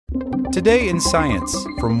Today in Science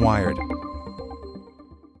from Wired.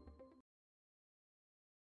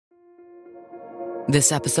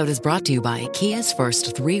 This episode is brought to you by Kia's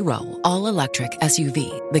first three-row, all-electric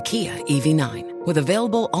SUV, the Kia EV9, with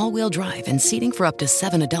available all-wheel drive and seating for up to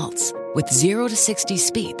 7 adults, with 0 to 60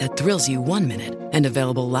 speed that thrills you 1 minute and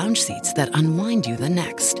available lounge seats that unwind you the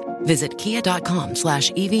next. Visit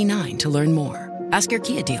kia.com/EV9 to learn more. Ask your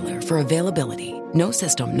Kia dealer for availability. No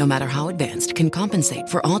system, no matter how advanced, can compensate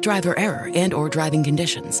for all driver error and or driving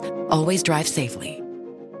conditions. Always drive safely.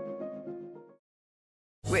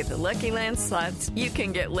 With the Lucky Land Slots, you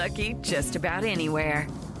can get lucky just about anywhere.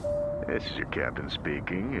 This is your captain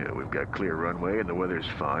speaking. We've got clear runway and the weather's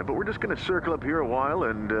fine, but we're just going to circle up here a while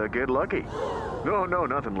and get lucky. No,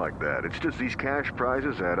 nothing like that. It's just these cash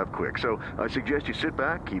prizes add up quick. So I suggest you sit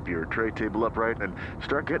back, keep your tray table upright, and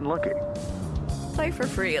start getting lucky. Play for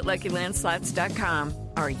free at LuckyLandSlots.com.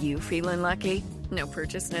 Are you feeling lucky? No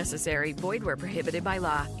purchase necessary. Void where prohibited by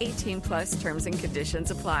law. 18+ terms and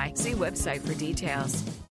conditions apply. See website for details.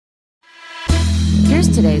 Here's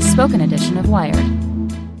today's spoken edition of Wired.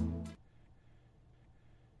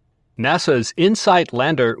 NASA's InSight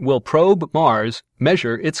lander will probe Mars,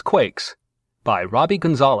 measure its quakes, by Robbie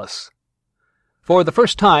Gonzalez. For the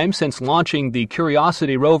first time since launching the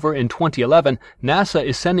Curiosity rover in 2011, NASA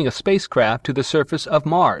is sending a spacecraft to the surface of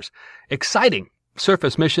Mars. Exciting!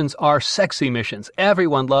 Surface missions are sexy missions.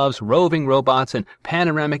 Everyone loves roving robots and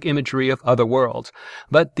panoramic imagery of other worlds.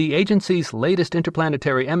 But the agency's latest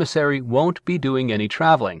interplanetary emissary won't be doing any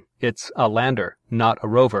traveling. It's a lander, not a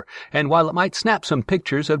rover. And while it might snap some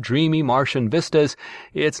pictures of dreamy Martian vistas,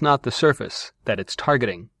 it's not the surface that it's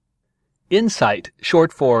targeting. InSight,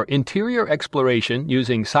 short for Interior Exploration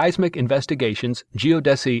Using Seismic Investigations,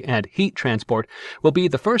 Geodesy, and Heat Transport, will be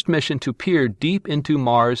the first mission to peer deep into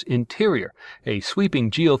Mars' interior, a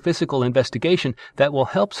sweeping geophysical investigation that will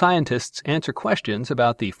help scientists answer questions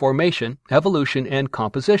about the formation, evolution, and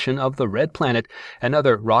composition of the red planet and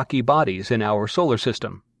other rocky bodies in our solar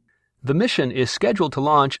system. The mission is scheduled to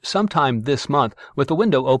launch sometime this month, with the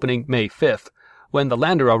window opening May 5th. When the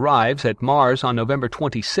lander arrives at Mars on November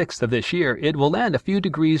 26th of this year, it will land a few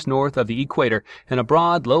degrees north of the equator in a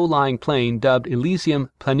broad, low-lying plain dubbed Elysium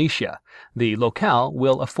Planitia. The locale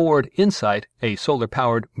will afford InSight, a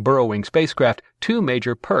solar-powered burrowing spacecraft, two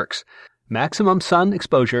major perks: maximum sun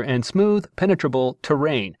exposure and smooth, penetrable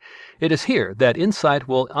terrain. It is here that InSight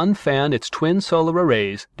will unfan its twin solar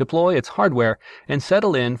arrays, deploy its hardware, and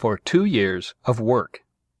settle in for 2 years of work.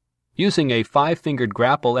 Using a 5-fingered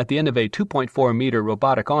grapple at the end of a 2.4-meter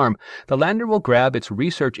robotic arm, the lander will grab its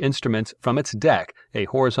research instruments from its deck, a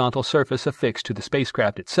horizontal surface affixed to the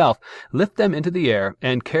spacecraft itself, lift them into the air,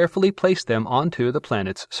 and carefully place them onto the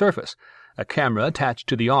planet's surface. A camera attached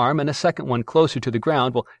to the arm and a second one closer to the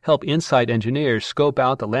ground will help InSight engineers scope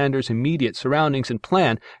out the lander's immediate surroundings and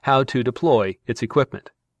plan how to deploy its equipment.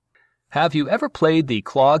 Have you ever played the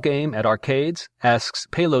claw game at arcades? Asks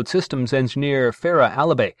payload systems engineer Farah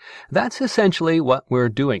Alabay. That's essentially what we're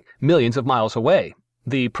doing, millions of miles away.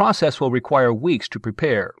 The process will require weeks to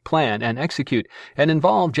prepare, plan, and execute, and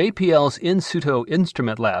involve JPL's In Situ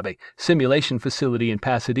Instrument Lab, a simulation facility in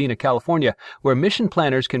Pasadena, California, where mission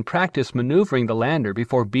planners can practice maneuvering the lander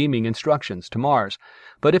before beaming instructions to Mars.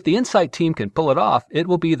 But if the InSight team can pull it off, it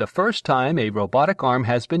will be the first time a robotic arm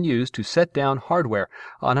has been used to set down hardware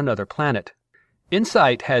on another planet.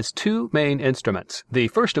 InSight has two main instruments, the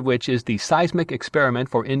first of which is the Seismic Experiment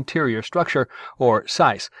for Interior Structure, or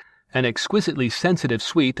SEIS. An exquisitely sensitive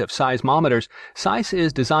suite of seismometers, SEIS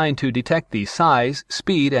is designed to detect the size,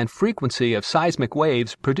 speed, and frequency of seismic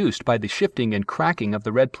waves produced by the shifting and cracking of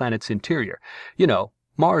the red planet's interior. You know,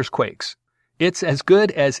 Mars quakes. It's as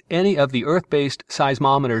good as any of the Earth-based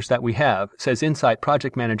seismometers that we have, says InSight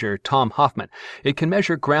project manager Tom Hoffman. It can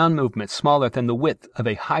measure ground movements smaller than the width of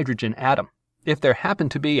a hydrogen atom. If there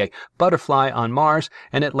happened to be a butterfly on Mars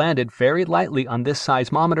and it landed very lightly on this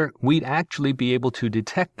seismometer, we'd actually be able to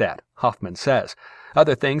detect that, Hoffman says.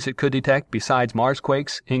 Other things it could detect besides Mars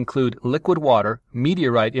quakes include liquid water,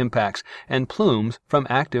 meteorite impacts, and plumes from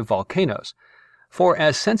active volcanoes. For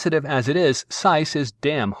as sensitive as it is, SEIS is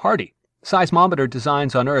damn hardy. Seismometer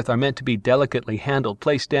designs on Earth are meant to be delicately handled,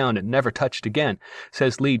 placed down, and never touched again,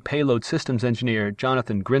 says lead payload systems engineer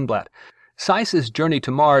Jonathan Grinblatt. SEIS's journey to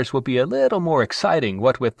Mars will be a little more exciting,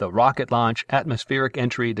 what with the rocket launch, atmospheric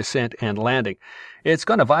entry, descent, and landing. It's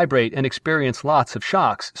going to vibrate and experience lots of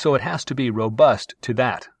shocks, so it has to be robust to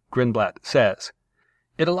that, Grinblatt says.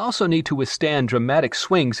 It'll also need to withstand dramatic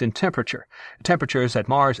swings in temperature. Temperatures at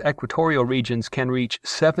Mars' equatorial regions can reach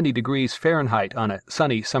 70 degrees Fahrenheit on a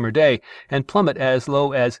sunny summer day and plummet as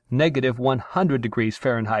low as -100 degrees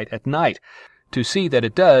Fahrenheit at night. To see that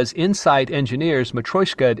it does, InSight engineers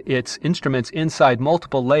matryoshka'd its instruments inside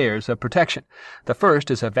multiple layers of protection. The first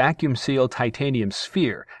is a vacuum-sealed titanium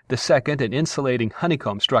sphere, the second an insulating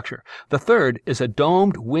honeycomb structure. The third is a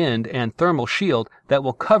domed wind and thermal shield that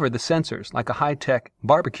will cover the sensors like a high-tech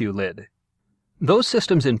barbecue lid. Those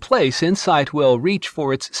systems in place, InSight will reach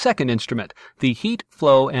for its second instrument, the Heat,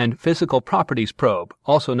 Flow, and Physical Properties Probe,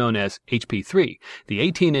 also known as HP3. The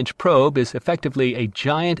 18-inch probe is effectively a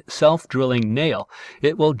giant self-drilling nail.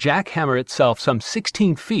 It will jackhammer itself some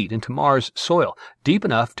 16 feet into Mars' soil, deep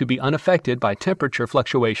enough to be unaffected by temperature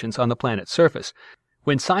fluctuations on the planet's surface.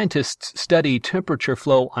 When scientists study temperature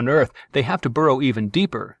flow on Earth, they have to burrow even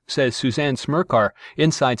deeper, says Suzanne Smirkar,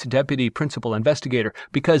 InSight's deputy principal investigator,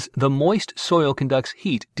 because the moist soil conducts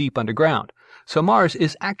heat deep underground. So Mars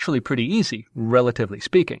is actually pretty easy, relatively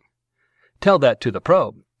speaking. Tell that to the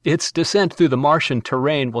probe. Its descent through the Martian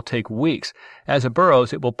terrain will take weeks. As it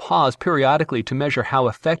burrows, it will pause periodically to measure how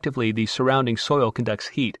effectively the surrounding soil conducts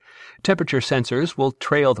heat. Temperature sensors will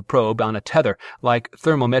trail the probe on a tether, like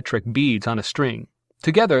thermometric beads on a string.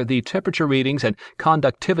 Together, the temperature readings and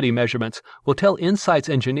conductivity measurements will tell InSight's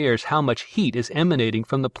engineers how much heat is emanating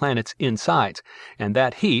from the planet's insides, and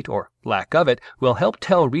that heat, or lack of it, will help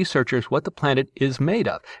tell researchers what the planet is made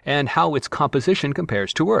of and how its composition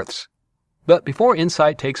compares to Earth's. But before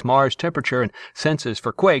InSight takes Mars' temperature and senses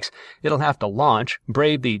for quakes, it'll have to launch,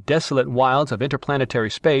 brave the desolate wilds of interplanetary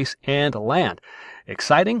space, and land.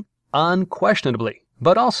 Exciting? Unquestionably.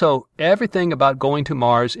 But also, everything about going to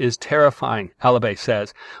Mars is terrifying, Alabay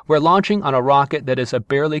says. We're launching on a rocket that is a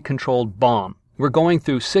barely controlled bomb. We're going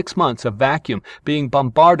through 6 months of vacuum, being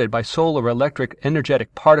bombarded by solar electric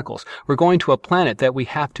energetic particles. We're going to a planet that we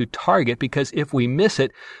have to target because if we miss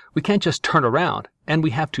it, we can't just turn around, and we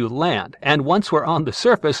have to land. And once we're on the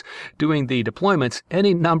surface doing the deployments,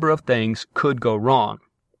 any number of things could go wrong.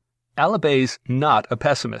 Alabay's not a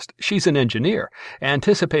pessimist. She's an engineer.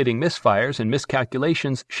 Anticipating misfires and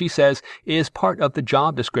miscalculations, she says, is part of the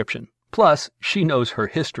job description. Plus, she knows her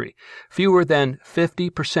history. Fewer than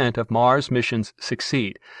 50% of Mars missions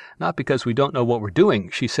succeed. Not because we don't know what we're doing,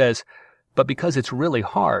 she says, but because it's really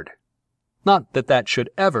hard. Not that that should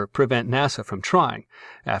ever prevent NASA from trying.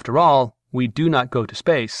 After all, we do not go to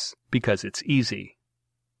space because it's easy.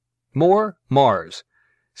 More Mars.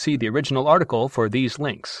 See the original article for these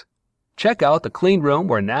links. Check out the clean room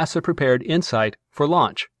where NASA prepared InSight for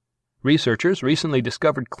launch. Researchers recently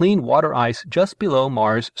discovered clean water ice just below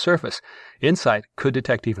Mars' surface. InSight could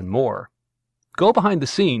detect even more. Go behind the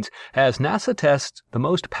scenes as NASA tests the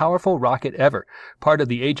most powerful rocket ever, part of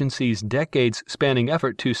the agency's decades-spanning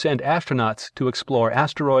effort to send astronauts to explore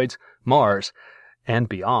asteroids, Mars, and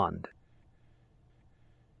beyond.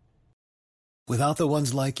 Without the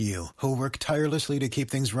ones like you, who work tirelessly to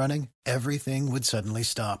keep things running, everything would suddenly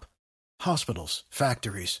stop. Hospitals,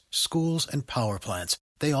 factories, schools, and power plants,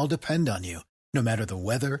 they all depend on you. No matter the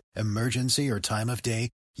weather, emergency, or time of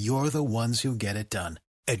day, you're the ones who get it done.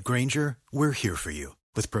 At Grainger, we're here for you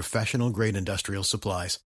with professional-grade industrial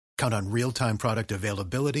supplies. Count on real-time product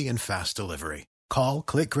availability and fast delivery. Call,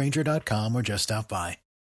 click Grainger.com, or just stop by.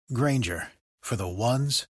 Grainger, for the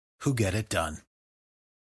ones who get it done.